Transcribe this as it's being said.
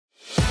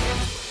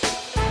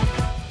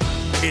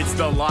It's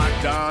the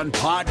Locked On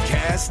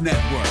Podcast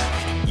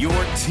Network, your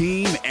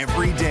team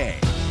every day.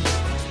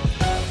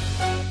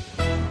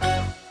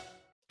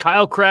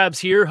 Kyle Krabs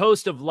here,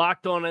 host of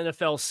Locked On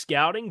NFL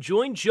Scouting.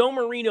 Join Joe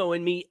Marino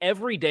and me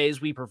every day as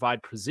we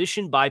provide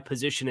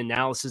position-by-position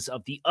analysis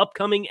of the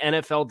upcoming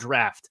NFL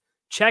Draft.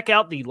 Check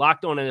out the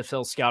Locked On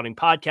NFL Scouting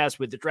podcast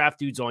with the Draft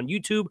Dudes on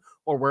YouTube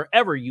or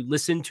wherever you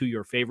listen to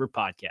your favorite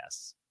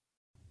podcasts.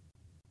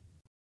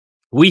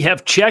 We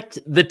have checked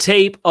the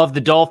tape of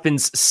the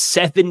Dolphins'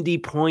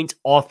 70-point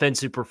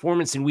offensive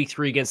performance in Week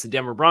 3 against the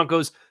Denver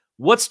Broncos.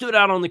 What stood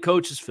out on the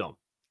coach's film?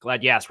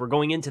 Glad you asked. We're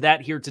going into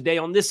that here today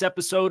on this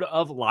episode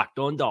of Locked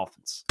On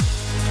Dolphins.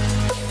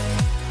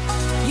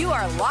 You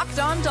are Locked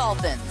On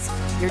Dolphins,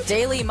 your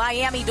daily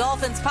Miami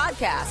Dolphins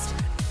podcast.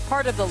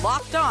 Part of the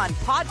Locked On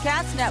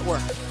Podcast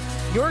Network,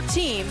 your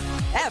team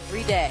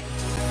every day.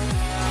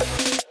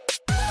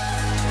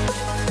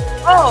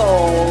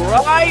 All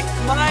right,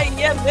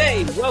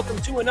 Miami. Welcome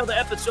to another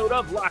episode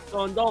of Locked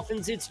On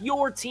Dolphins. It's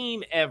your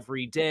team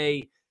every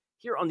day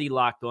here on the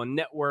Locked On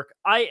Network.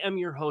 I am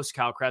your host,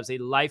 Kyle Krabs, a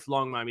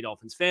lifelong Miami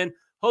Dolphins fan,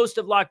 host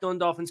of Locked On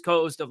Dolphins,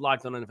 co-host of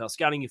Locked On NFL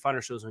Scouting. You find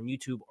our shows on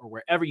YouTube or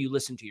wherever you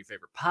listen to your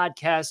favorite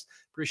podcast.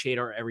 Appreciate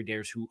our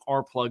everydayers who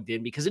are plugged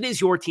in because it is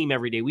your team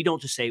every day. We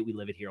don't just say it, we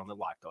live it here on the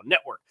Locked On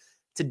Network.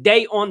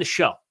 Today on the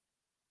show,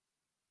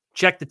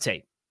 check the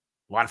tape.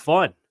 A lot of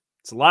fun.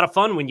 It's a lot of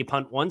fun when you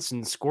punt once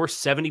and score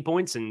 70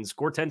 points and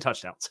score 10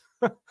 touchdowns.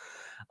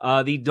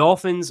 The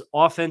Dolphins'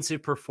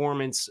 offensive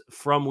performance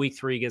from Week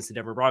 3 against the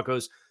Denver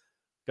Broncos.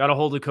 Got a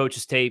hold of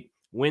coach's tape,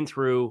 went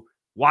through,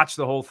 watched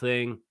the whole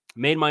thing,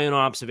 made my own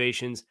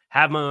observations,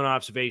 have my own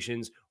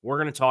observations. We're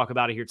going to talk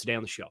about it here today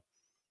on the show.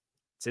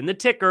 It's in the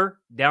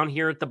ticker down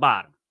here at the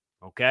bottom,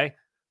 okay?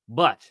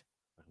 But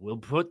we'll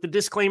put the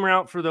disclaimer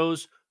out for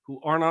those who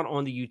are not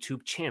on the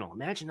YouTube channel.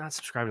 Imagine not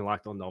subscribing to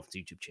Locked On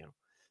Dolphins YouTube channel.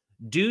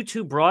 Due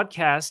to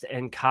broadcast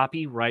and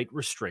copyright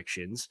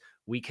restrictions,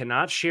 we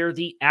cannot share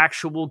the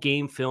actual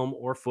game film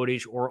or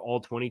footage or all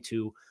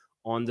 22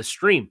 on the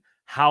stream.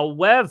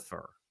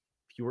 However,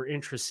 if you were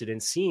interested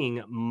in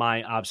seeing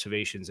my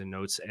observations and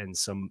notes and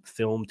some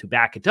film to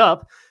back it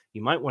up,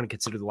 you might want to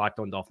consider the Locked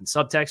On Dolphins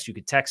subtext. You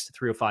could text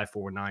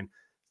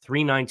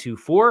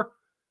 305-419-3924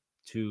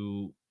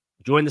 to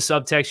join the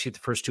subtext. You get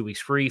the first 2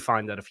 weeks free.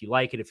 Find out if you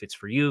like it, if it's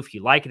for you. If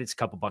you like it, it's a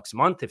couple bucks a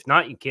month. If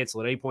not, you can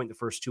cancel at any point in the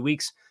first 2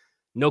 weeks.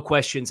 No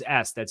questions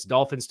asked. That's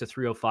Dolphins to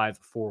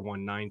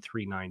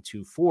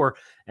 305-419-3924.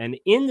 And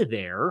in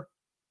there,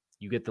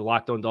 you get the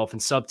Locked On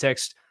Dolphins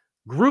subtext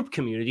group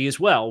community as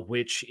well,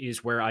 which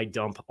is where I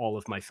dump all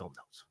of my film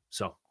notes.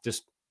 So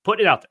just put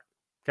it out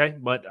there, okay?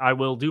 But I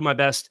will do my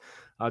best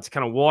to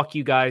kind of walk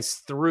you guys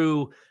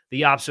through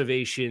the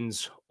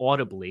observations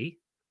audibly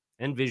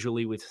and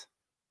visually with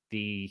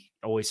the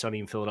Always Sunny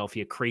in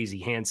Philadelphia crazy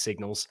hand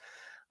signals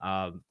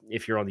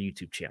if you're on the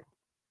YouTube channel.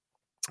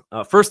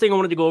 First thing I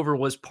wanted to go over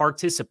was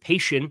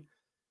participation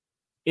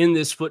in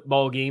this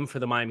football game for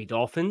the Miami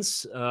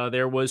Dolphins.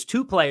 There was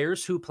 2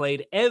 players who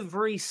played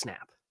every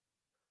snap.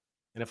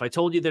 And if I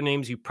told you their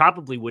names, you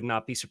probably would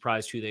not be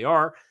surprised who they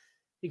are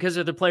because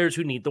they're the players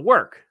who need the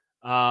work.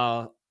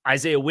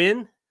 Isaiah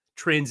Wynn,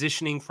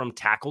 transitioning from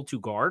tackle to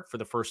guard for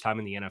the first time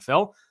in the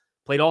NFL,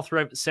 played all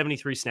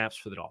 73 snaps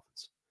for the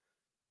Dolphins.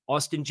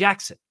 Austin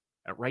Jackson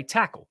at right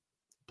tackle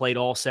played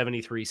all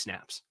 73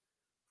 snaps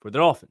for the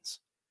Dolphins.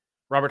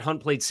 Robert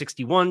Hunt played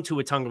 61.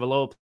 Tua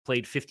Tagovailoa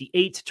played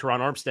 58. Teron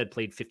Armstead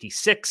played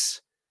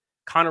 56.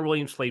 Connor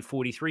Williams played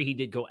 43. He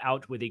did go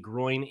out with a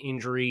groin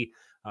injury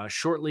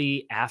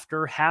shortly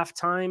after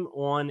halftime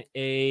on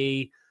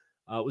it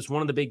was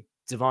one of the big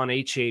Devon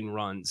Achane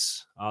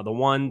runs. The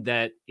one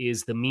that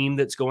is the meme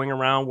that's going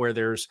around where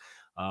there's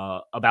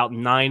about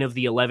 9 of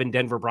the 11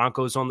 Denver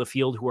Broncos on the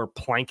field who are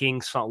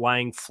planking,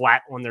 lying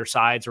flat on their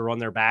sides or on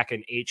their back,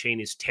 and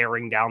Achane is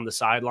tearing down the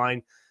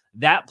sideline.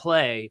 That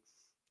play,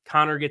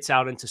 Connor gets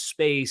out into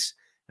space,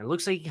 and it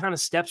looks like he kind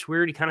of steps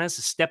weird. He kind of has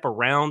to step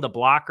around the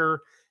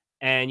blocker,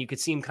 and you could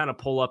see him kind of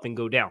pull up and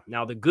go down.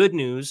 Now, the good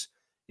news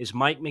is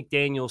Mike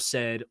McDaniel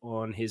said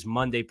on his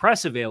Monday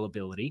press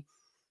availability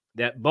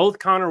that both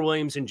Connor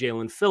Williams and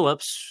Jaelan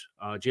Phillips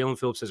has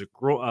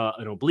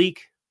an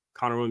oblique,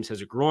 Connor Williams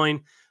has a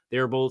groin.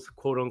 They're both,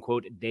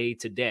 quote-unquote,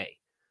 day-to-day.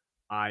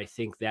 I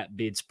think that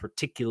bids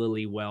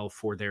particularly well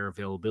for their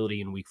availability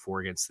in Week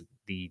 4 against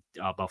the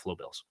Buffalo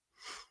Bills.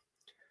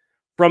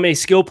 From a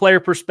skill player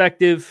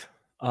perspective,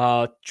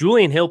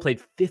 Julian Hill played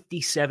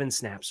 57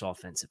 snaps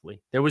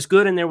offensively. There was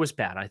good and there was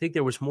bad. I think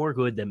there was more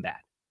good than bad.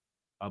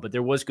 But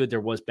there was good, there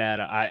was bad.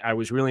 I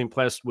was really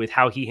impressed with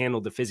how he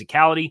handled the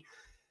physicality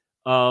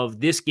of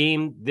this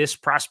game, this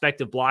prospect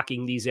of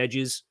blocking these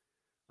edges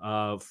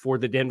for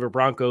the Denver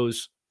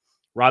Broncos.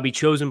 Robbie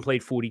Chosen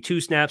played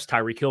 42 snaps.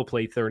 Tyreek Hill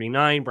played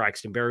 39.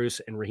 Braxton Berrios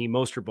and Raheem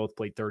Mostert both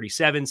played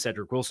 37.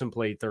 Cedric Wilson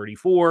played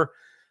 34.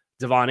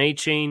 Devon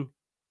Achane,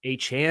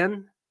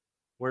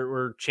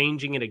 we're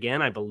changing it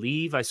again. I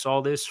believe I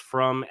saw this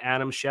from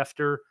Adam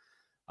Schefter.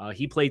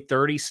 He played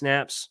 30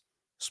 snaps.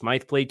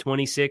 Smythe played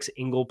 26.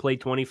 Ingle played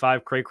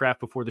 25. Craycraft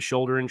before the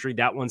shoulder injury.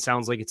 That one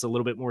sounds like it's a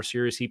little bit more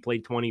serious. He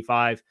played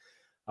 25.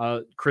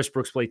 Chris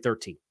Brooks played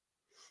 13.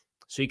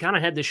 So you kind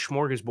of had this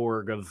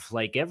smorgasbord of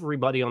like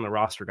everybody on the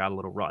roster got a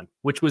little run,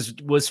 which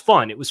was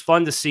fun. It was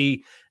fun to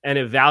see and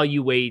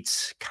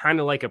evaluate, kind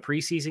of like a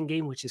preseason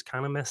game, which is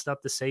kind of messed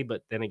up to say.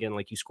 But then again,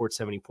 like, you scored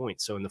 70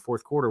 points. So in the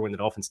fourth quarter, when the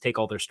Dolphins take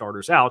all their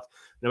starters out,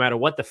 no matter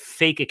what the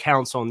fake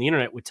accounts on the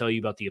internet would tell you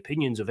about the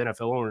opinions of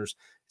NFL owners,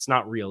 it's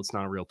not real. It's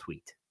not a real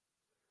tweet.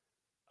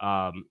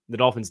 The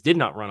Dolphins did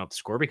not run up the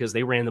score because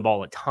they ran the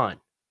ball a ton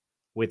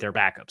with their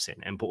backups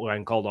in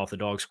and called off the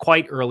dogs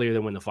quite earlier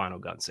than when the final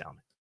gun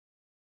sounded.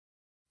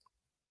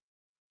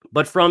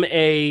 But from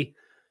a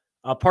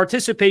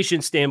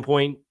participation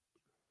standpoint,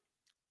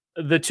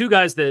 the two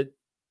guys that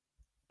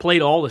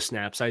played all the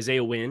snaps,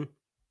 Isaiah Wynn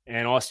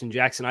and Austin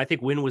Jackson, I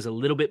think Wynn was a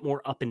little bit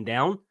more up and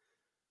down.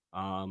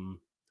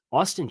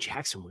 Austin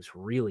Jackson was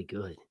really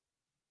good.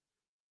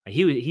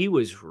 He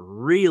was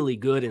really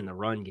good in the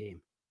run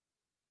game.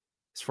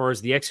 As far as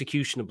the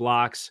execution of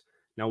blocks,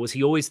 now, was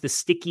he always the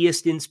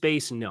stickiest in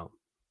space? No.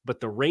 But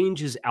the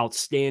range is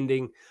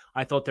outstanding.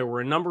 I thought there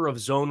were a number of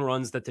zone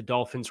runs that the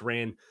Dolphins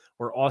ran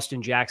where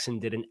Austin Jackson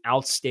did an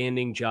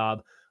outstanding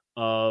job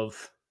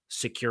of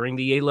securing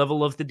the A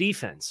level of the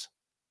defense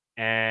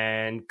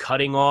and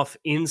cutting off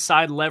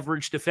inside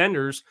leverage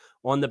defenders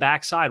on the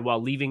backside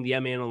while leaving the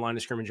man on line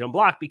of scrimmage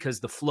unblocked, because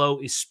the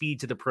flow is speed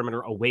to the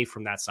perimeter away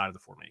from that side of the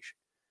formation.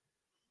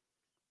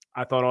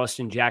 I thought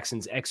Austin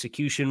Jackson's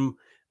execution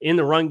in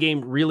the run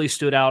game really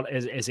stood out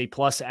as a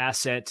plus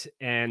asset,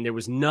 and there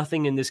was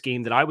nothing in this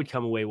game that I would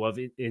come away with,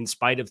 in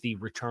spite of the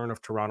return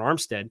of Teron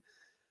Armstead,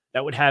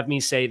 that would have me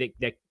say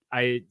that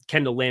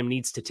Kendall Lamb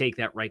needs to take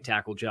that right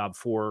tackle job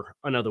for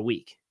another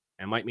week.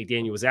 And Mike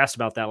McDaniel was asked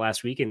about that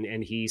last week,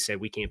 and he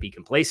said we can't be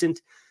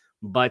complacent,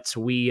 but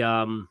we're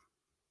going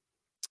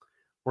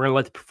to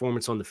let the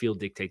performance on the field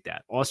dictate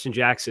that. Austin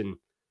Jackson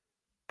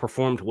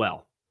performed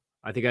well.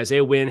 I think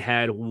Isaiah Wynn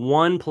had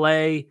one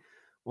play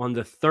on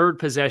the third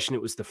possession.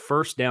 It was the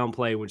first down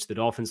play, which the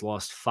Dolphins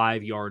lost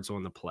 5 yards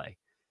on the play.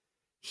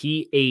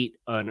 He ate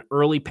an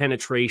early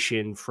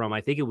penetration from,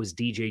 I think it was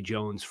DJ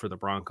Jones for the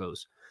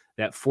Broncos,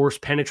 that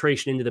forced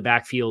penetration into the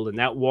backfield, and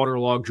that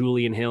waterlogged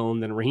Julian Hill.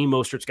 And then Raheem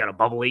Mostert's got to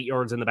bubble 8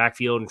 yards in the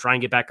backfield and try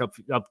and get back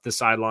up the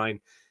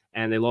sideline.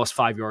 And they lost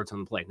 5 yards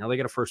on the play. Now they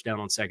got a first down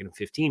on 2nd and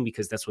 15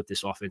 because that's what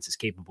this offense is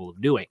capable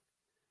of doing.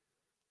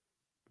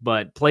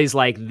 But plays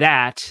like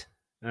that,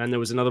 and there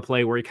was another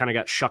play where he kind of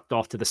got shucked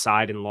off to the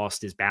side and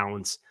lost his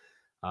balance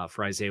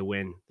for Isaiah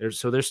Wynn. There's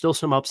still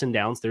some ups and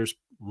downs. There's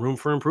room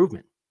for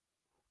improvement.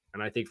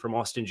 And I think from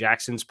Austin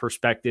Jackson's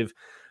perspective,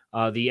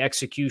 the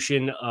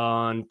execution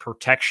on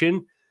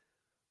protection,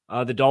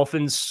 the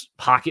Dolphins'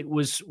 pocket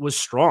was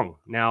strong.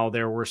 Now,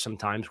 there were some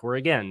times where,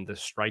 again, the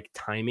strike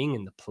timing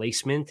and the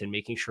placement and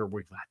making sure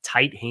we've got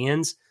tight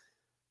hands,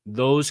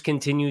 those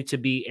continue to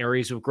be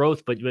areas of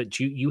growth. But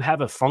you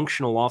have a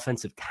functional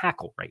offensive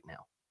tackle right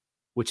now,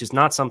 which is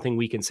not something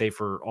we can say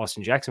for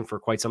Austin Jackson for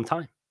quite some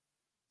time.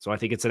 So I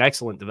think it's an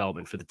excellent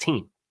development for the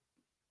team.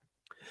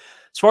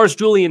 As far as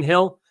Julian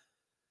Hill,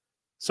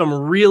 some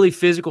really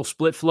physical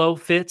split flow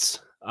fits,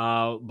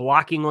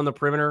 blocking on the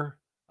perimeter,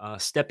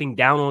 stepping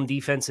down on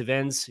defensive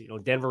ends. You know,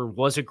 Denver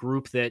was a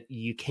group that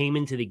you came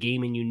into the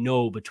game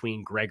and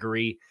between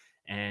Gregory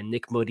and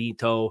Nick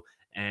Modito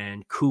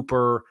and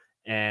Cooper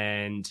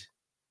and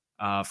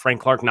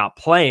Frank Clark not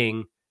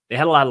playing, they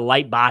had a lot of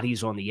light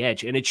bodies on the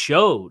edge, and it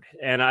showed.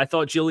 And I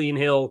thought Julian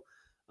Hill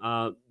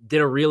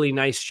did a really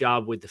nice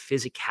job with the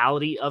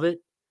physicality of it.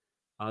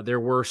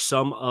 There were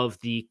some of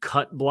the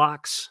cut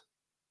blocks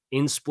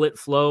in split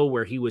flow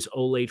where he was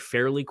olayed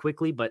fairly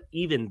quickly, but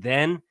even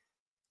then,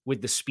 with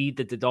the speed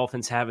that the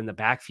Dolphins have in the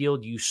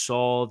backfield, you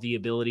saw the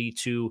ability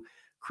to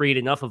create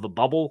enough of a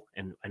bubble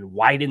and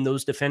widen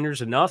those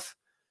defenders enough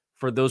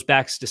for those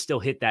backs to still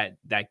hit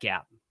that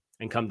gap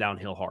and come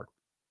downhill hard.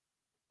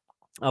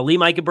 Liam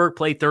Eichenberg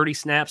played 30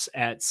 snaps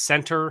at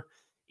center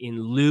in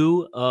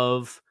lieu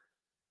of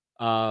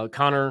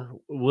Connor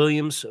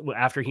Williams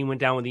after he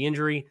went down with the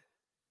injury.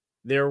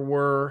 There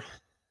were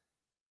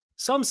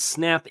some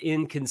snap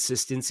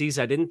inconsistencies.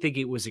 I didn't think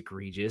it was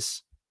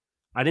egregious.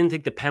 I didn't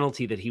think the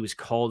penalty that he was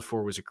called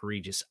for was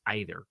egregious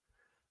either.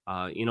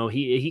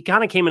 He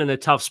kind of came in a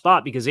tough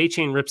spot because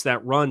A-Chain rips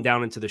that run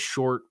down into the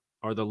short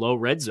or the low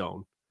red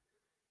zone.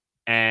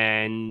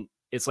 And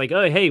it's like,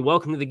 oh, hey,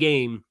 welcome to the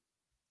game.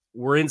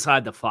 We're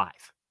inside the 5.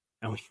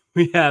 And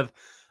we have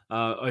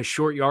a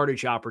short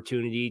yardage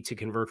opportunity to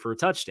convert for a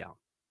touchdown.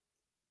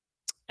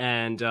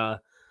 And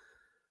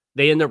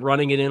they end up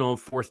running it in on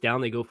 4th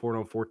down. They go for it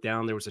on 4th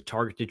down. There was a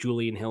target to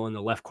Julian Hill in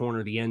the left corner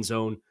of the end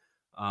zone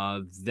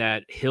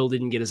that Hill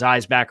didn't get his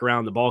eyes back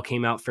around. The ball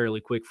came out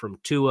fairly quick from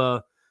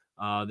Tua.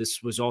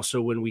 This was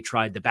also when we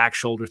tried the back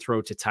shoulder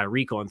throw to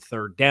Tyreek on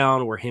 3rd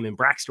down, where him and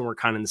Braxton were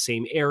kind of in the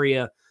same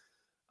area.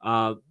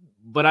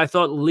 But I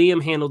thought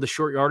Liam handled the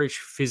short yardage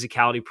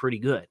physicality pretty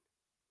good.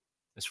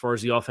 As far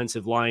as the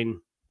offensive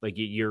line, like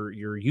your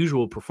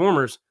usual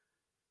performers,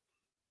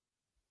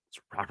 it's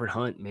Robert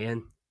Hunt,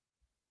 man.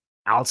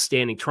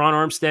 Outstanding. Teron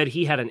Armstead,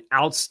 he had an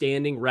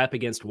outstanding rep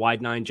against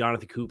wide 9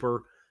 Jonathan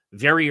Cooper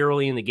very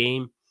early in the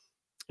game,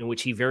 in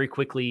which he very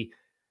quickly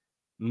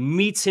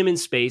meets him in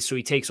space, so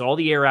he takes all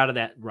the air out of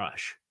that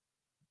rush,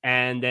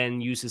 and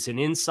then uses an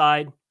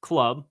inside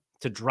club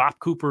to drop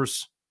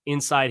Cooper's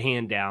inside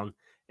hand down,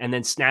 and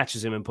then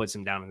snatches him and puts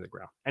him down on the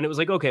ground. And it was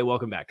like, okay,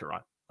 welcome back to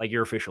Ron. Like,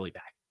 you're officially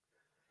back.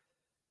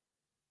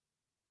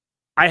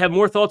 I have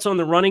more thoughts on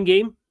the running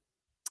game,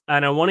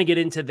 and I want to get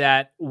into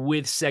that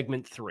with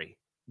segment 3,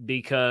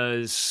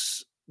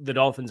 because the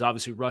Dolphins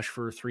obviously rushed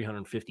for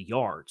 350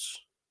 yards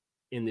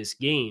in this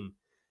game,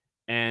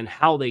 and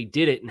how they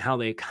did it and how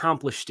they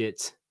accomplished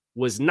it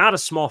was not a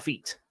small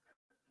feat.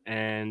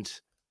 And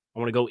I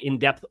want to go in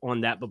depth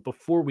on that. But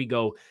before we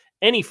go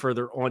any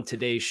further on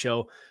today's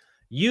show,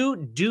 you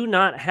do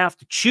not have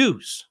to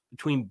choose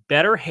between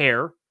better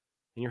hair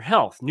and your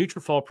health.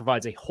 Nutrafol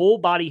provides a whole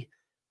body,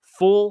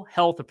 full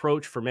health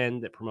approach for men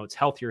that promotes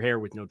healthier hair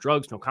with no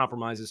drugs, no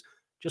compromises,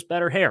 just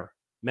better hair.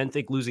 Men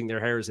think losing their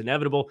hair is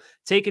inevitable.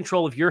 Take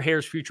control of your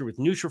hair's future with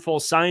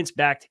Nutrafol,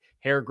 science-backed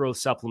hair growth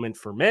supplement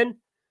for men.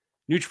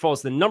 Nutrafol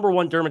is the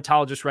 #1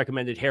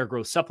 dermatologist-recommended hair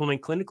growth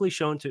supplement, clinically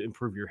shown to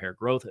improve your hair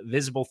growth,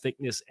 visible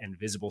thickness, and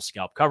visible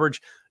scalp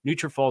coverage.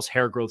 Nutrafol's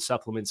hair growth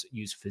supplements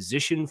use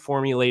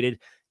physician-formulated,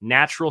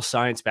 natural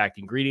science-backed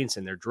ingredients,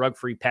 and their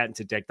drug-free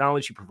patented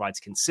technology provides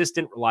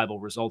consistent, reliable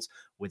results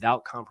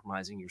without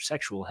compromising your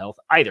sexual health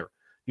either.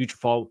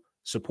 Nutrafol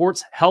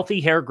supports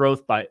healthy hair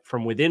growth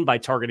from within by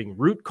targeting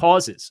root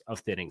causes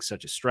of thinning,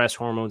 such as stress,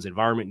 hormones,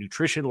 environment,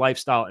 nutrition,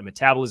 lifestyle, and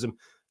metabolism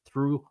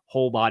through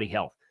whole body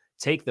health.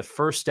 Take the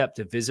first step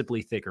to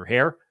visibly thicker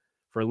hair.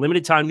 For a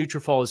limited time,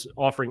 Nutrafol is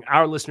offering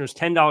our listeners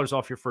 $10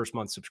 off your first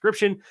month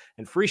subscription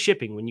and free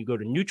shipping when you go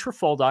to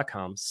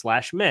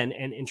Nutrafol.com/men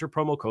and enter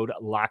promo code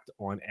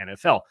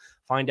LOCKEDONNFL.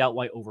 Find out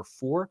why over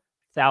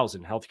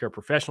 4,000 healthcare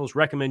professionals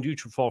recommend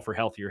Nutrafol for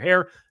healthier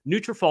hair.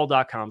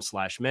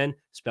 Nutrafol.com/men,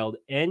 spelled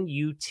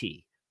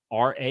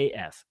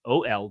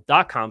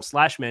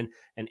Nutrafol.com/men,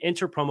 and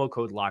enter promo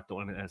code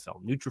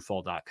LOCKEDONNFL.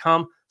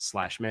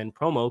 Nutrafol.com/men,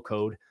 promo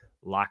code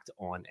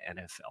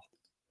LOCKEDONNFL.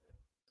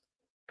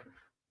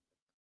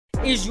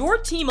 Is your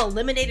team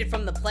eliminated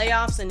from the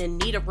playoffs and in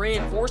need of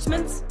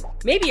reinforcements?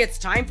 Maybe it's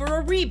time for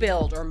a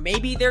rebuild, or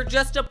maybe they're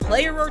just a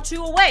player or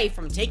two away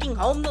from taking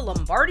home the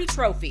Lombardi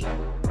Trophy.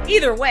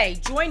 Either way,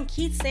 join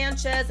Keith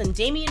Sanchez and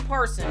Damian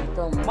Parson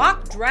for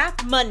Mock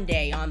Draft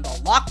Monday on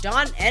the Locked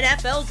On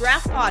NFL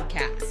Draft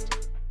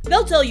Podcast.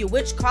 They'll tell you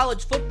which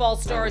college football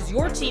stars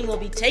your team will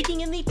be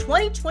taking in the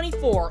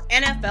 2024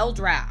 NFL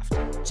Draft.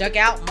 Check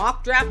out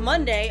Mock Draft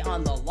Monday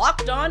on the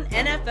Locked On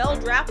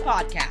NFL Draft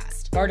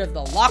Podcast, part of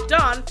the Locked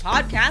On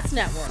Podcast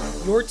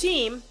Network, your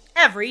team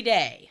every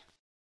day.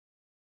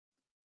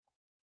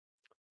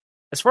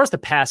 As far as the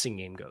passing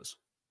game goes,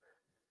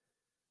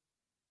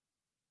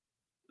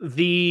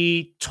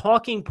 the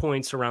talking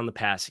points around the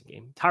passing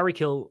game, Tyreek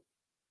Hill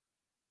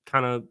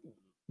kind of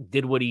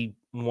did what he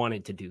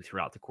wanted to do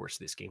throughout the course of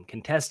this game.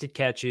 Contested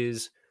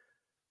catches,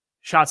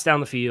 shots down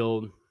the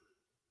field,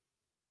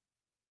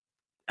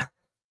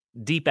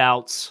 deep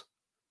outs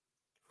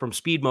from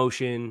speed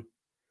motion,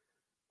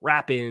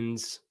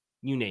 wrap-ins,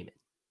 you name it,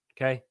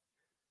 okay?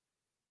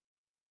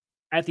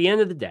 At the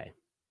end of the day,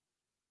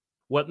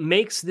 what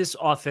makes this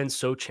offense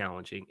so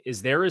challenging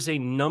is there is a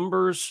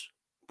numbers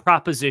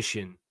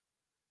proposition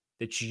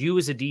that you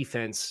as a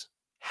defense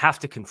have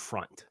to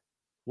confront.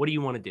 What do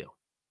you want to do?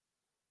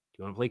 Do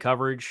you want to play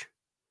coverage?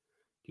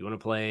 Do you want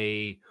to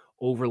play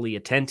overly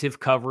attentive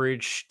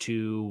coverage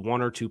to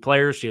one or two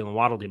players? Jalen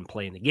Waddle didn't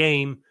play in the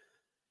game.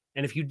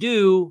 And if you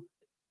do,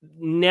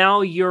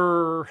 now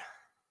you're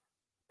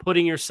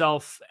putting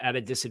yourself at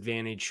a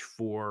disadvantage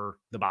for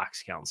the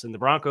box counts. And the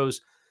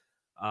Broncos,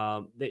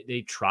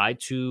 they tried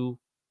to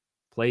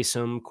play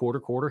some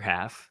quarter,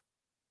 half,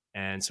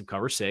 and some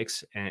cover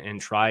 6, and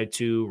tried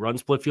to run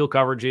split field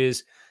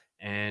coverages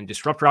and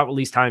disrupt route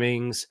release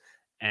timings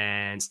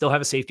and still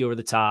have a safety over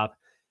the top.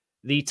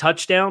 The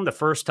touchdown, the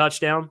first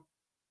touchdown,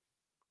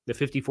 the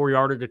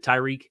 54-yarder to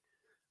Tyreek,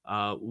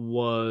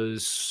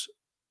 was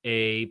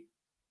a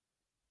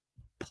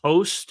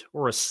post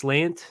or a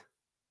slant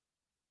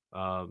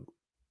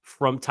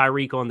from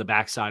Tyreek on the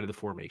backside of the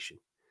formation.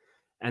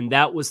 And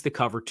that was the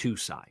cover 2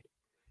 side.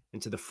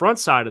 And to the front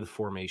side of the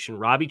formation,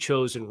 Robbie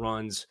Chosen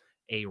runs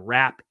a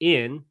wrap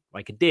in,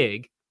 like a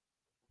dig,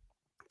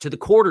 to the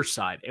quarter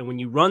side. And when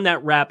you run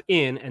that wrap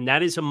in, and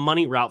that is a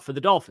money route for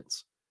the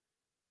Dolphins.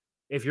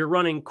 If you're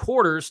running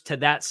quarters to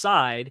that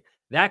side,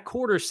 that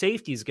quarter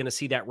safety is going to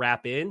see that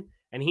wrap in,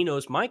 and he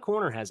knows my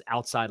corner has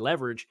outside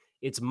leverage.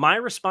 It's my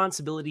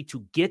responsibility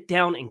to get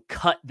down and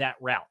cut that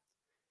route.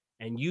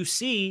 And you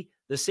see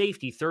the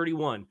safety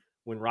 31.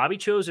 When Robbie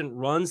Chosen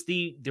runs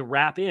the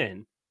wrap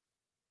in,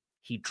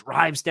 he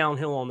drives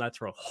downhill on that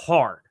throw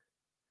hard.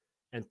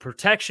 And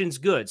protection's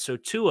good. So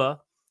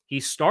Tua, he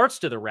starts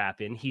to the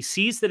wrap in. He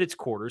sees that it's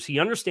quarters. He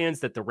understands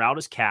that the route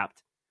is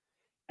capped.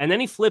 And then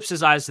he flips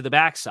his eyes to the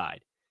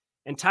backside.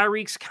 And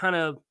Tyreek's kind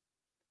of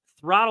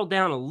throttled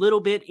down a little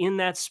bit in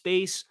that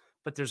space,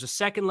 but there's a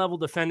second-level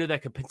defender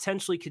that could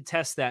potentially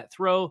contest that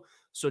throw.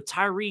 So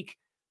Tyreek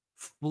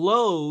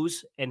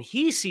flows, and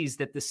he sees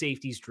that the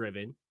safety's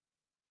driven,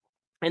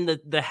 And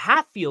the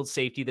half field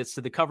safety that's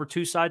to the cover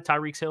 2 side,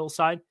 Tyreek Hill's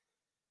side,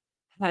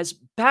 has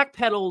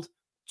backpedaled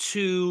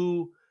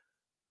to,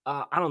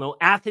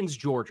 Athens,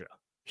 Georgia.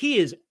 He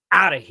is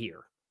out of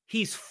here.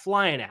 He's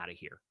flying out of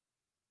here.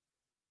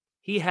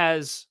 He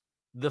has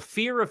the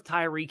fear of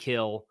Tyreek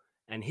Hill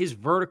and his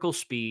vertical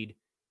speed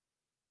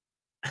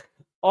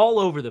all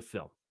over the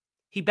film.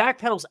 He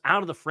backpedals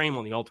out of the frame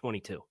on the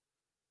all-22.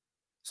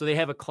 So they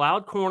have a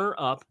cloud corner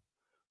up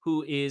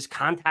who is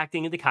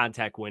contacting in the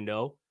contact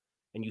window,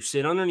 and you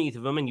sit underneath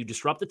of him and you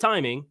disrupt the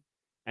timing.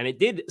 And it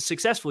did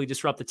successfully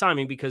disrupt the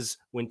timing because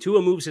when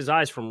Tua moves his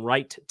eyes from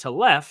right to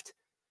left,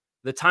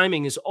 the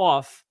timing is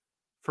off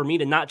for me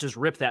to not just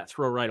rip that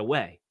throw right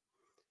away.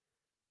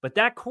 But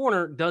that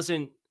corner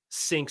doesn't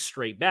sink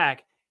straight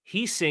back.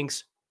 He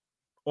sinks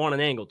on an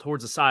angle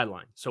towards the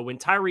sideline. So when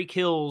Tyreek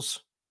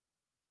Hill's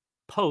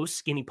post,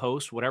 skinny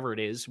post, whatever it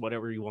is,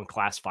 whatever you want to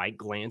classify,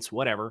 glance,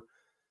 whatever,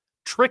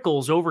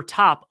 trickles over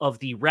top of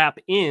the wrap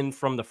in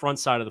from the front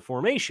side of the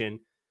formation,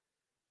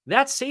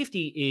 that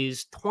safety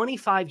is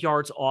 25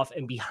 yards off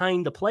and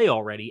behind the play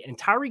already, and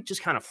Tyreek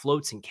just kind of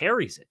floats and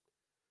carries it.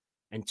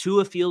 And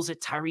Tua feels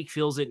it, Tyreek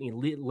feels it,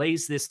 and he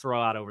lays this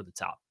throw out over the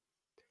top.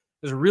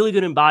 There's a really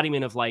good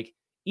embodiment of like,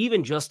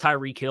 even just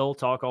Tyreek Hill,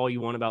 talk all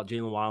you want about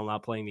Jalen Waddle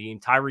not playing the game.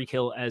 Tyreek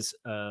Hill as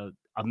a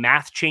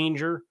math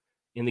changer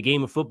in the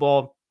game of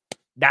football,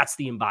 that's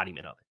the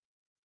embodiment of it.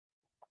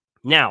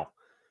 Now,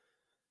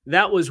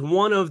 that was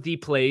one of the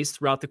plays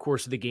throughout the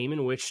course of the game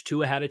in which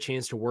Tua had a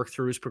chance to work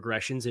through his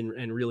progressions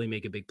and really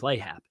make a big play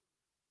happen.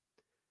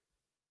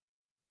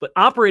 But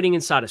operating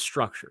inside a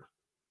structure,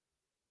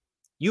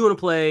 you want to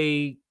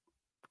play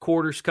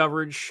quarters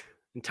coverage,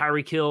 and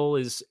Tyreek Hill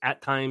is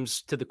at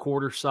times to the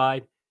quarter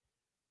side,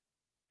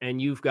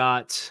 and you've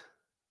got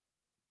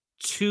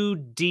 2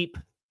 deep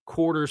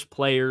quarters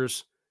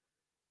players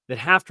that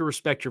have to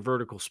respect your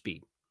vertical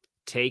speed.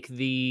 Take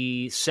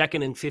the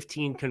 2nd and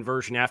 15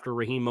 conversion after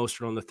Raheem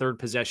Mostert on the 3rd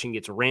possession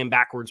gets ran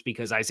backwards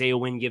because Isaiah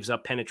Wynn gives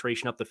up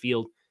penetration up the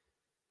field.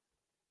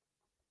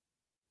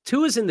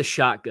 Tua's in the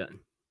shotgun,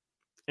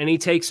 and he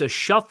takes a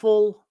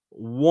shuffle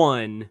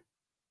 1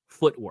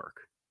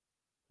 footwork,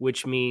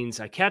 which means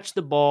I catch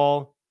the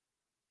ball,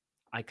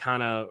 I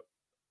kind of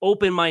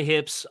open my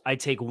hips, I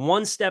take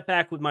 1 step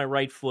back with my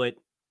right foot,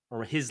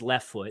 or his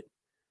left foot,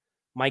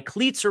 my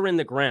cleats are in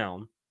the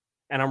ground,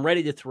 and I'm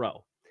ready to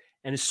throw.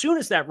 And as soon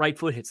as that right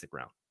foot hits the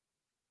ground,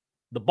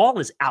 the ball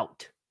is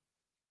out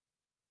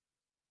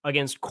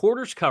against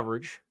quarters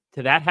coverage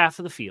to that half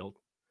of the field,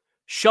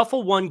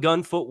 shuffle 1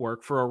 gun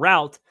footwork for a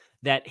route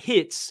that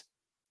hits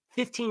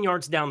 15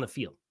 yards down the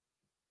field.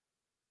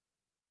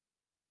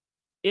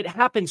 It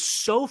happens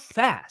so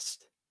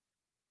fast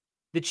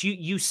that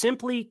you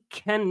simply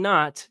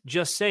cannot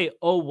just say,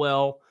 oh,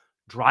 well,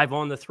 drive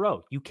on the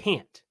throw. You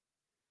can't,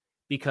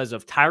 because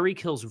of Tyreek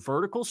Hill's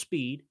vertical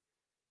speed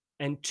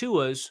and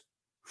Tua's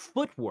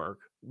footwork,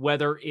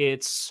 whether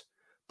it's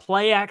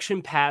play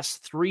action pass,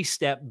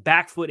 3-step,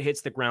 back foot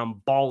hits the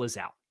ground, ball is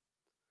out.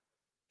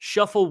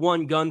 Shuffle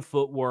 1 gun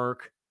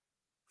footwork,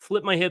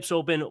 flip my hips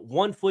open,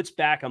 1 foot's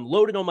back, I'm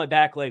loaded on my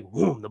back leg,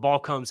 boom, the ball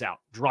comes out,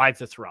 drive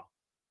the throw.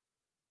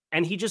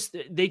 And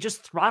they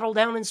just throttle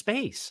down in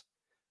space.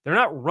 They're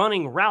not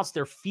running routes,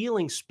 they're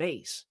feeling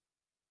space.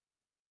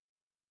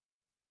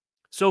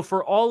 So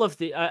for all of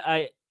the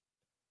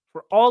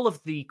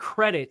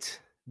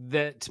credit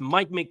that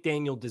Mike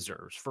McDaniel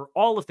deserves, for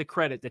all of the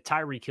credit that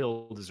Tyreek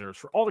Hill deserves,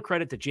 for all the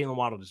credit that Jalen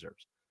Waddle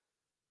deserves,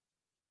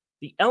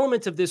 the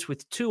element of this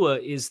with Tua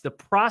is the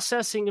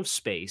processing of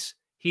space.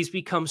 He's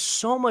become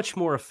so much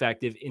more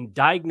effective in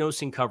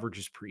diagnosing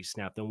coverages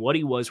pre-snap than what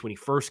he was when he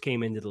first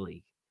came into the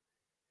league.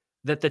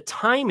 That the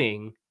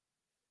timing,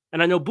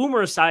 and I know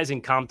Boomer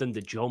Esiason comped him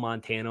to Joe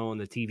Montana on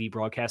the TV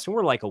broadcast, and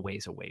we're like a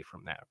ways away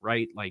from that,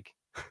 right? Like,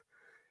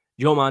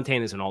 Joe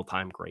Montana is an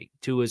all-time great.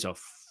 Tua is a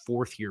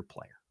 4th-year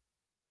player.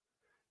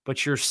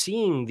 But you're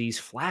seeing these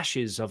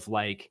flashes of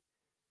like,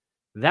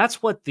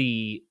 that's what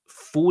the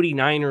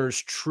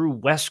 49ers true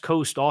West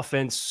Coast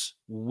offense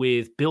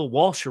with Bill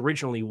Walsh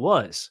originally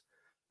was.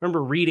 I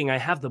remember reading, I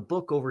have the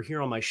book over here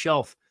on my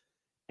shelf,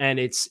 and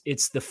it's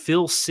the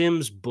Phil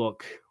Simms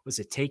book. Was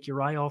it Take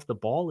Your Eye Off the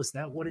Ball? Is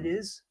that what it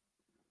is?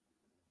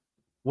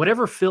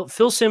 Whatever. Phil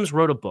Simms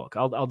wrote a book.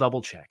 I'll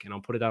double check and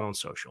I'll put it out on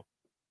social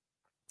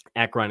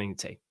at Grinding the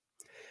Tape.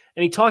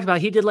 And he talked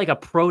about, he did like a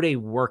pro day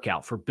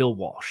workout for Bill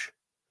Walsh.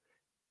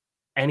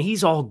 And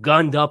he's all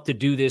gunned up to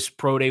do this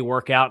pro day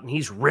workout, and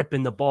he's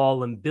ripping the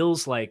ball. And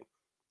Bill's like,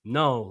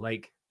 no,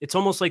 like, it's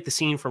almost like the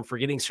scene from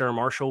Forgetting Sarah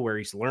Marshall where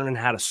he's learning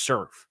how to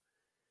surf.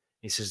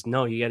 He says,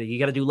 no, you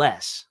gotta do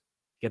less.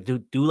 You gotta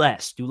do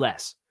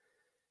less.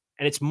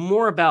 And it's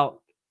more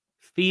about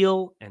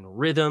feel and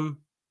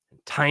rhythm and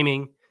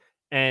timing.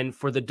 And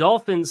for the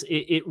Dolphins,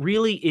 it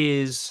really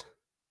is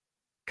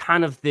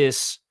kind of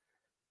this,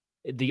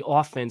 the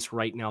offense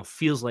right now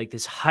feels like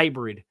this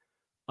hybrid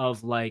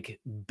of like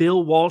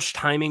Bill Walsh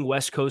timing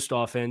West Coast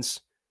offense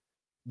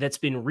that's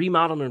been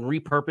remodeled and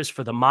repurposed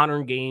for the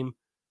modern game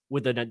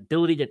with an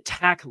ability to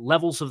attack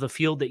levels of the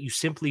field that you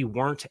simply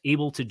weren't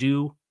able to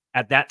do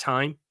at that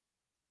time,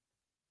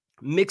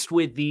 mixed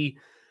with the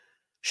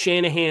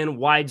Shanahan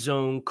wide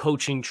zone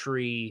coaching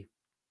tree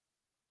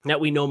that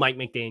we know Mike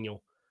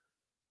McDaniel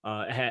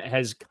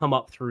has come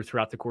up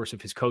throughout the course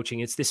of his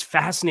coaching. It's this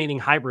fascinating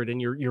hybrid, and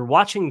you're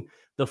watching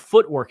the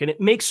footwork, and it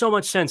makes so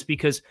much sense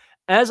because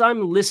as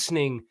I'm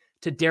listening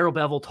to Darrell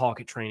Bevell talk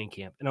at training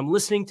camp, and I'm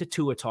listening to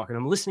Tua talk, and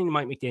I'm listening to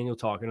Mike McDaniel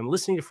talk, and I'm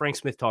listening to Frank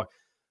Smith talk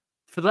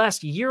for the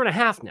last year and a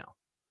half now,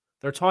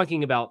 they're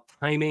talking about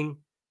timing.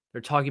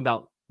 They're talking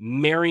about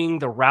marrying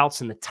the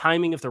routes and the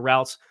timing of the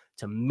routes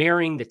to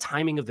marrying the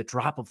timing of the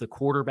drop of the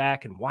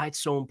quarterback and why it's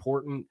so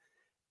important.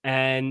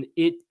 And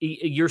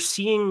you're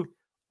seeing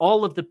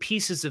all of the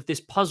pieces of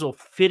this puzzle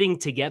fitting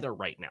together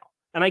right now.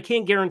 And I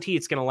can't guarantee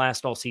it's going to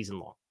last all season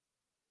long.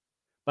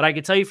 But I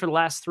can tell you for the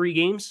last 3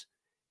 games,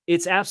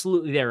 it's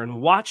absolutely there.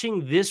 And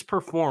watching this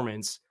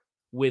performance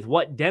with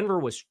what Denver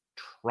was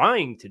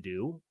trying to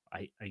do,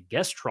 I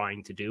guess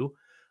trying to do,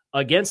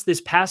 against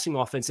this passing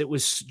offense, it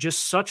was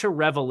just such a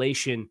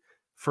revelation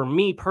for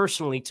me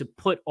personally to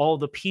put all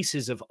the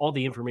pieces of all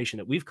the information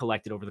that we've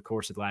collected over the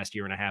course of the last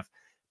year and a half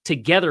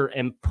together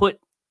and put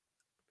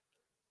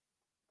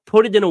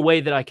it in a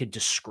way that I could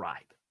describe.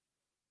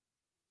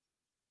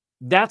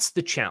 That's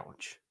the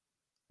challenge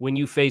when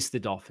you face the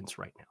Dolphins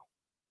right now,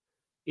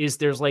 is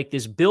there's like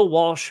this Bill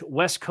Walsh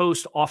West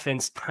Coast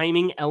offense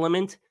timing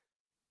element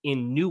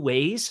in new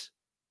ways,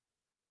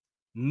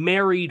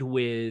 married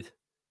with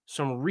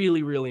some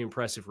really, really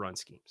impressive run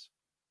schemes.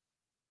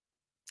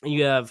 And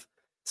you have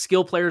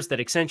skill players that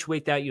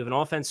accentuate that. You have an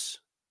offense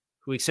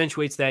who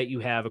accentuates that. You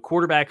have a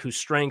quarterback whose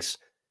strengths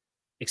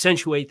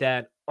accentuate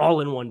that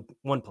all in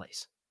one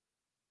place.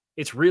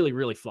 It's really,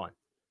 really fun.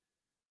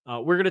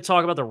 We're going to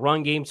talk about the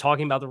run game.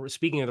 Speaking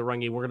of the run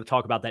game, we're going to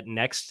talk about that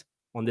next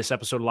on this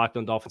episode of Locked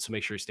On Dolphins, so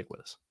make sure you stick with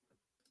us.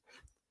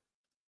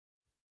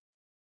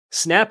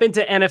 Snap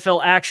into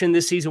NFL action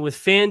this season with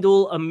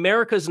FanDuel,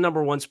 America's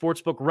 #1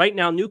 sportsbook. Right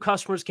now, new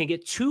customers can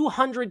get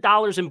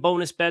 $200 in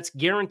bonus bets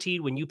guaranteed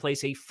when you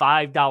place a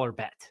 $5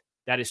 bet.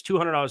 That is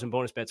 $200 in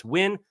bonus bets,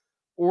 win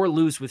or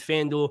lose with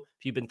FanDuel.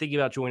 If you've been thinking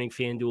about joining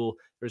FanDuel,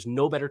 there's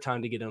no better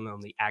time to get in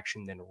on the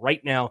action than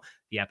right now.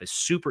 The app is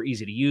super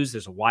easy to use.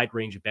 There's a wide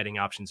range of betting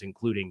options,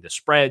 including the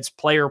spreads,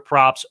 player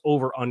props,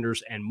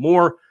 over-unders, and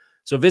more.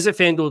 So visit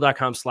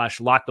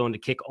FanDuel.com/LockedOn to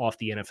kick off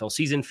the NFL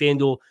season.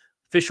 FanDuel,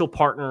 official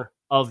partner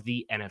of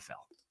the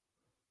NFL.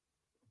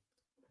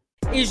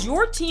 Is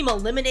your team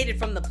eliminated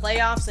from the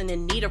playoffs and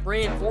in need of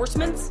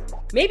reinforcements?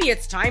 Maybe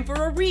it's time for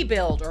a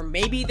rebuild, or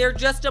maybe they're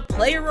just a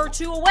player or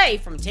two away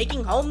from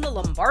taking home the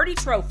Lombardi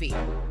Trophy.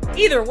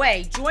 Either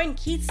way, join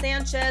Keith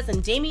Sanchez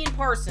and Damian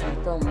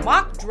Parson for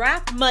Mock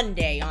Draft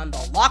Monday on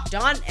the Locked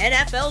On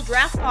NFL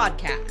Draft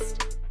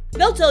Podcast.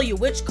 They'll tell you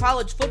which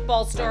college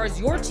football stars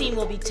your team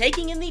will be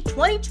taking in the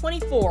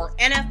 2024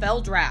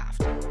 NFL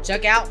Draft.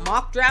 Check out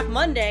Mock Draft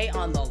Monday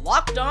on the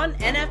Locked On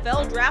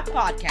NFL Draft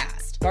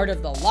Podcast, part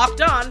of the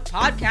Locked On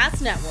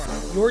Podcast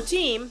Network, your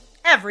team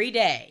every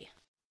day.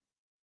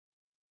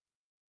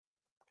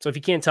 So if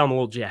you can't tell, I'm a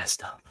little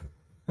jazzed up.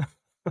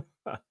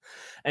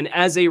 And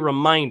as a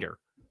reminder,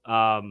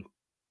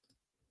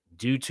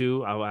 due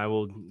to, I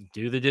will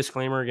do the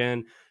disclaimer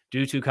again,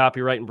 due to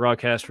copyright and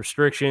broadcast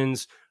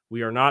restrictions,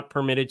 we are not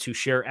permitted to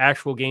share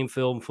actual game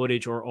film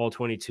footage or all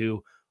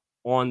 22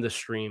 on the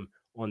stream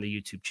on the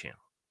YouTube channel.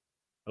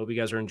 I hope you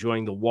guys are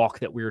enjoying the walk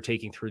that we are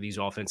taking through these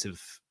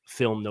offensive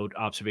film note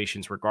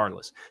observations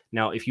regardless.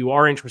 Now, if you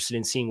are interested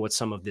in seeing what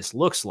some of this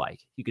looks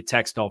like, you could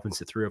text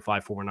Dolphins at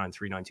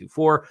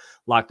 305-419-3924.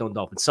 Locked On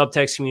Dolphins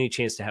subtext community,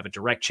 chance to have a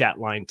direct chat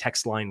line,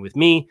 text line with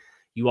me.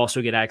 You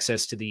also get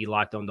access to the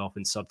Locked On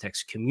Dolphins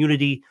subtext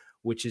community,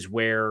 which is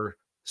where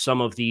some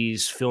of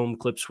these film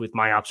clips with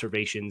my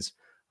observations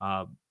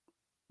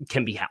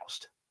can be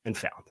housed and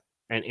found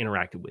and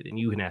interacted with, and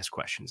you can ask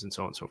questions and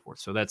so on and so forth.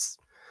 So that's,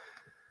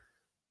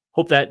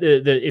 hope that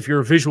if you're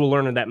a visual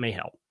learner, that may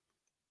help.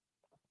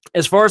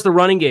 As far as the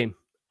running game,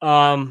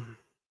 the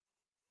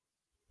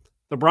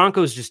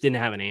Broncos just didn't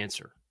have an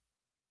answer.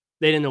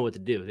 They didn't know what to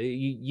do.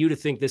 You'd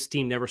think this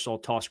team never saw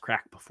toss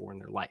crack before in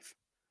their life.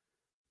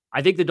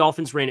 I think the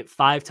Dolphins ran it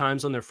 5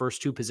 times on their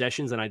first 2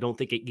 possessions, and I don't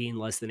think it gained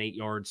less than 8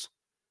 yards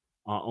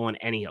on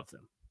any of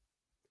them.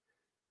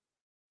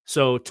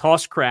 So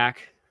toss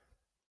crack,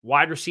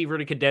 wide receiver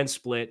to condensed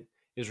split,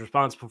 is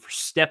responsible for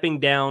stepping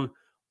down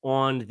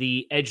on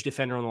the edge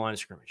defender on the line of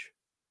scrimmage.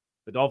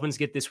 The Dolphins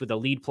get this with a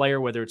lead player,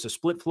 whether it's a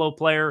split flow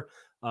player,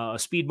 a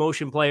speed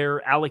motion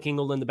player, Alec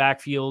Ingold in the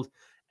backfield,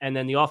 and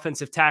then the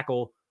offensive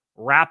tackle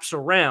wraps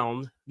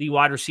around the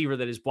wide receiver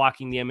that is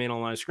blocking the man on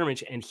the line of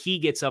scrimmage, and he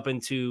gets up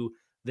into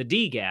the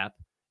D gap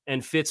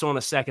and fits on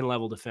a second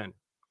level defender.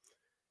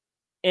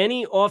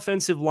 Any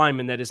offensive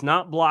lineman that is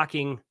not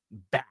blocking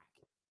back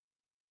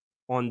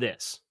on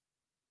this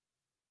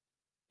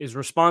is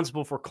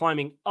responsible for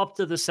climbing up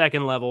to the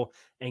second level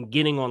and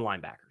getting on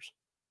linebackers.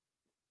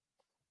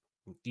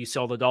 You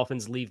saw the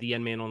Dolphins leave the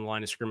end man on the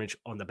line of scrimmage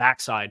on the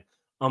backside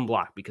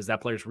unblocked because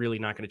that player's really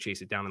not going to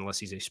chase it down unless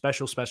he's a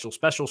special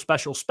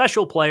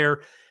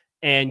player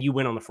and you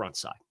win on the front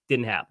side.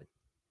 Didn't happen.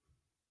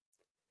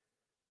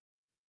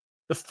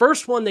 The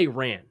first one they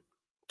ran,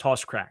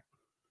 toss crack,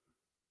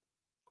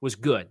 was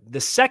good.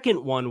 The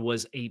second one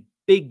was a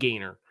big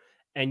gainer,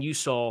 and you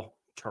saw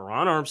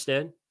Teron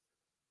Armstead,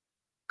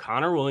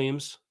 Connor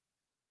Williams,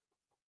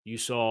 you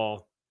saw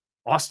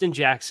Austin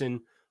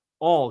Jackson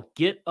all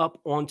get up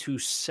onto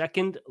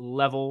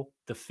second-level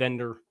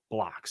defender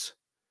blocks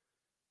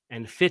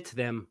and fit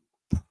them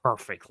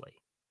perfectly.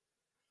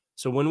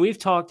 So when we've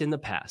talked in the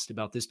past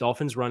about this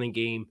Dolphins running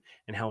game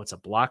and how it's a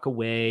block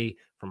away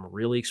from a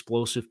really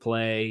explosive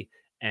play,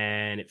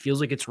 and it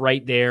feels like it's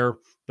right there,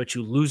 but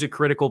you lose a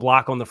critical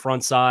block on the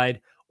front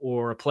side,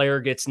 or a player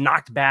gets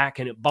knocked back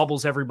and it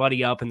bubbles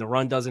everybody up and the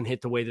run doesn't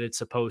hit the way that it's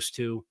supposed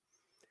to.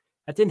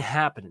 That didn't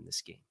happen in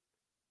this game.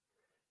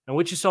 And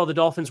what you saw the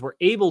Dolphins were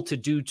able to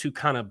do to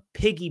kind of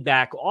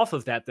piggyback off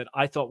of that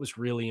I thought was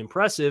really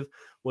impressive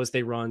was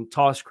they run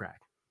toss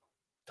crack.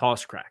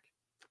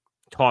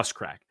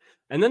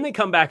 And then they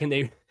come back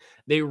and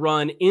they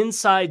run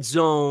inside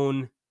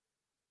zone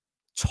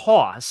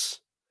toss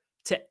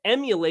to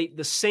emulate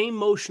the same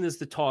motion as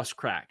the toss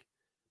crack.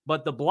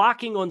 But the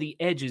blocking on the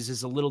edges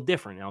is a little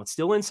different. Now, it's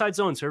still inside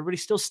zone, so everybody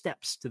still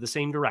steps to the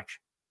same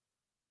direction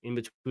in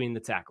between the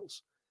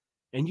tackles.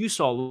 And you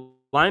saw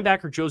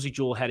linebacker Josey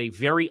Jewell had a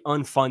very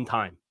unfun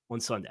time on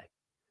Sunday.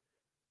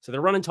 So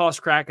they're running toss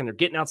crack, and they're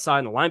getting outside,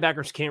 and the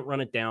linebackers can't run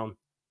it down.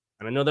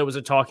 And I know that was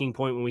a talking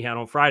point when we had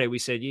on Friday. We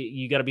said,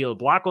 you got to be able to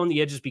block on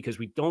the edges because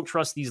we don't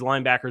trust these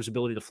linebackers'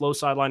 ability to flow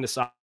sideline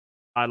to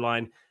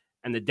sideline,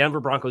 and the Denver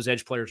Broncos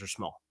edge players are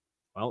small.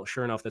 Well,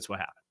 sure enough, that's what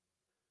happened.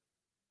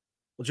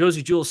 Well,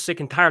 Josey Jewell's sick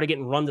and tired of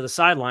getting run to the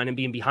sideline and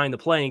being behind the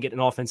play and getting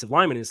an offensive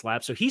lineman in his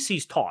lap, so he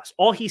sees toss.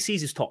 All he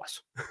sees is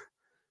toss.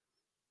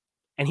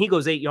 And he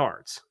goes 8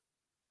 yards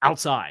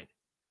outside.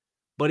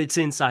 But it's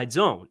inside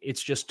zone.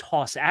 It's just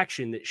toss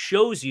action that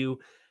shows you,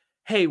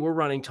 hey, we're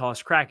running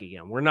toss crack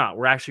again. We're not.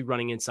 We're actually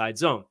running inside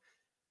zone.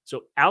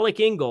 So Alec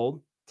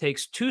Ingold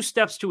takes 2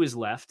 steps to his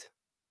left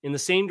in the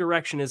same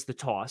direction as the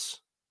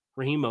toss,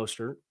 Raheem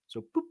Mostert.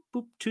 So boop,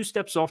 boop, 2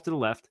 steps off to the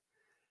left.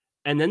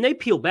 And then they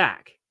peel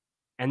back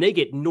and they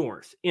get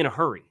north in a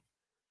hurry.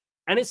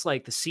 And it's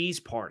like the seas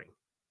parting.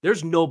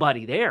 There's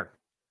nobody there.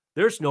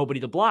 There's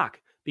nobody to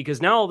block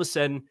because now all of a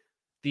sudden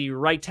the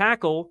right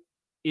tackle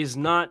is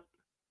not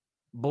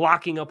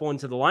blocking up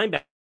onto the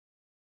linebacker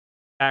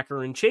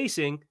and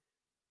chasing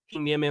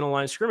the man on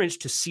line of scrimmage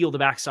to seal the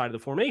backside of the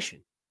formation.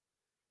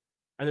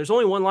 And there's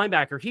only one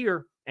linebacker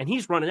here, and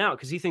he's running out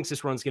because he thinks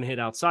this run's going to hit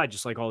outside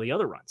just like all the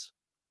other runs.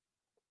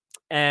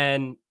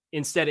 And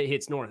instead it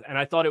hits north. And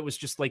I thought it was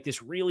just like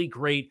this really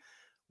great,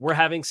 we're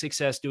having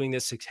success doing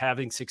this,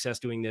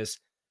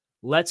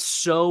 Let's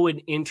sew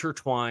and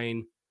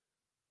intertwine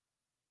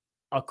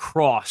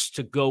across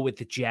to go with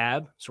the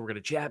jab. So we're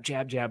going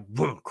to jab,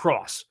 boom,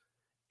 cross.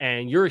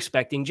 And you're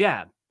expecting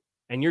jab.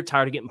 And you're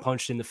tired of getting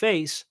punched in the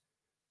face.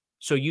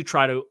 So you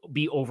try to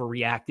be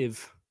overreactive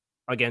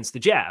against the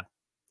jab.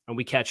 And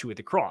we catch you with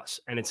the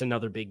cross. And it's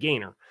another big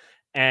gainer.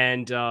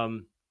 And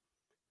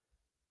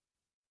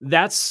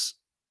that's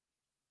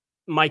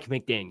Mike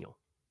McDaniel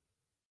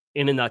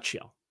in a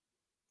nutshell.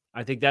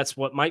 I think that's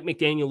what Mike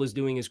McDaniel is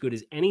doing as good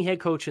as any head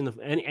coach in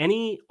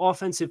any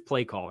offensive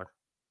play caller.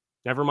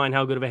 Never mind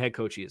how good of a head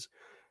coach he is.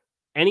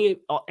 Any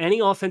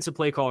offensive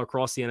play caller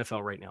across the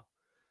NFL right now.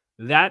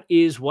 That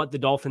is what the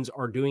Dolphins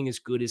are doing as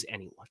good as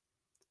anyone.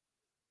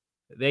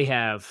 They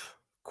have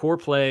core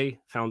play,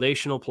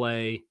 foundational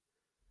play,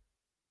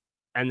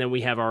 and then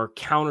we have our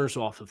counters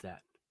off of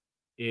that.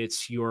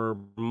 It's your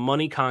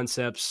money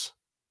concepts.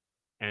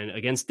 And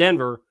against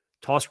Denver,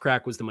 toss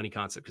crack was the money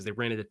concept because they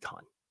ran it a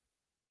ton.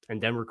 And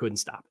Denver couldn't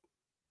stop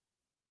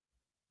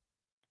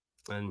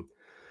it. And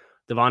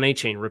Devon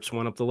Achane rips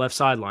one up the left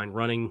sideline,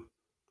 running,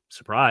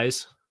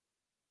 surprise,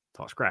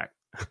 toss crack.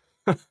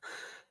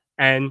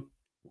 And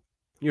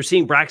you're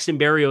seeing Braxton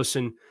Berrios,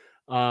 and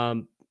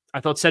I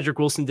thought Cedric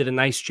Wilson did a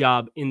nice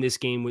job in this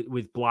game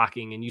with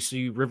blocking. And you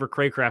see River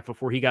Craycraft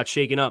before he got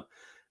shaken up.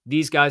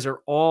 These guys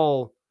are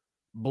all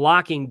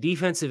blocking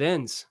defensive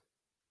ends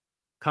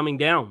coming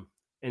down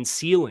and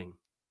sealing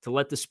to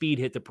let the speed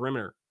hit the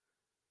perimeter.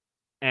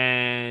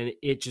 And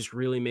it just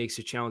really makes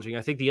it challenging.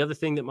 I think the other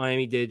thing that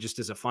Miami did, just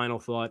as a final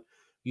thought,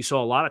 you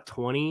saw a lot of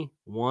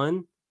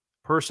 21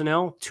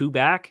 personnel, 2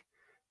 back,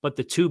 but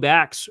the 2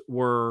 backs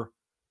were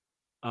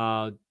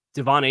Devon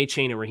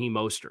Achane and Raheem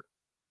Mostert.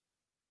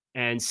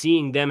 And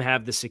seeing them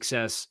have the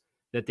success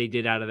that they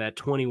did out of that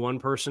 21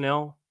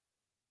 personnel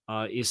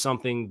is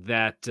something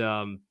that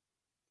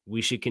we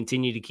should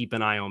continue to keep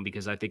an eye on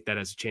because I think that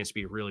has a chance to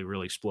be a really,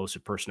 really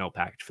explosive personnel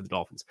package for the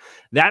Dolphins.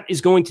 That is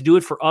going to do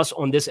it for us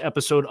on this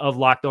episode of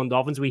Locked On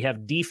Dolphins. We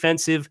have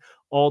defensive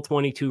all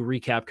 22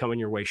 recap coming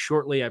your way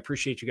shortly. I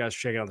appreciate you guys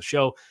for checking out the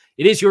show.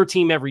 It is your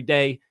team every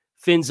day.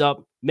 Fins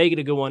up. Make it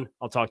a good one.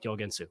 I'll talk to you all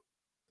again soon.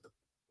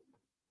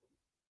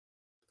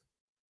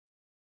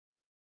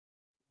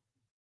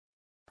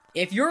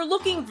 If you're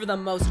looking for the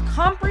most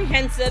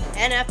comprehensive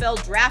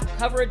NFL draft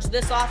coverage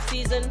this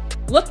offseason,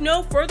 look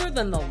no further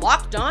than the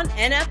Locked On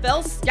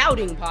NFL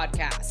Scouting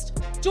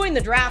Podcast. Join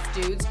the draft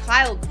dudes,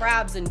 Kyle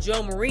Krabs and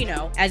Joe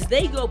Marino, as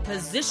they go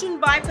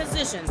position by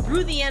position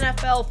through the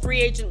NFL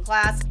free agent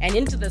class and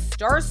into the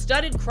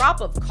star-studded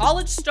crop of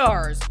college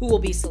stars who will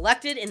be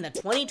selected in the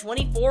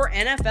 2024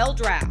 NFL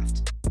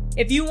Draft.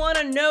 If you want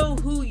to know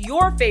who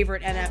your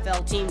favorite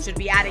NFL team should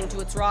be adding to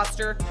its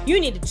roster, you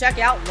need to check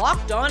out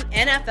Locked On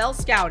NFL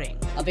Scouting,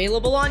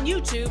 available on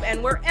YouTube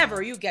and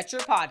wherever you get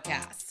your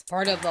podcasts.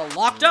 Part of the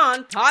Locked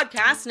On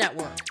Podcast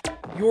Network,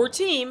 your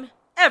team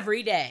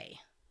every day.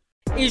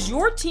 Is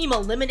your team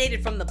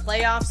eliminated from the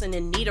playoffs and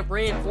in need of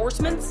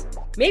reinforcements?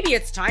 Maybe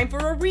it's time for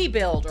a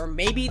rebuild, or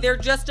maybe they're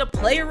just a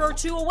player or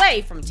two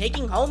away from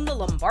taking home the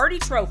Lombardi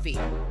Trophy.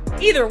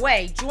 Either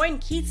way, join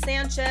Keith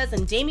Sanchez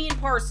and Damian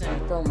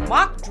Parson for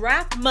Mock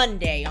Draft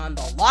Monday on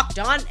the Locked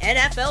On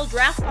NFL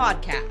Draft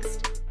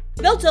Podcast.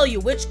 They'll tell you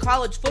which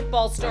college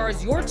football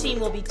stars your team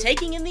will be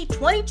taking in the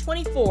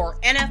 2024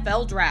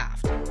 NFL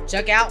Draft.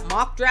 Check out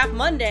Mock Draft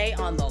Monday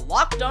on the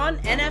Locked On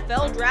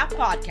NFL Draft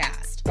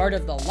Podcast, part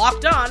of the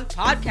Locked On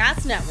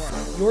Podcast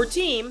Network, your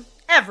team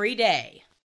every day.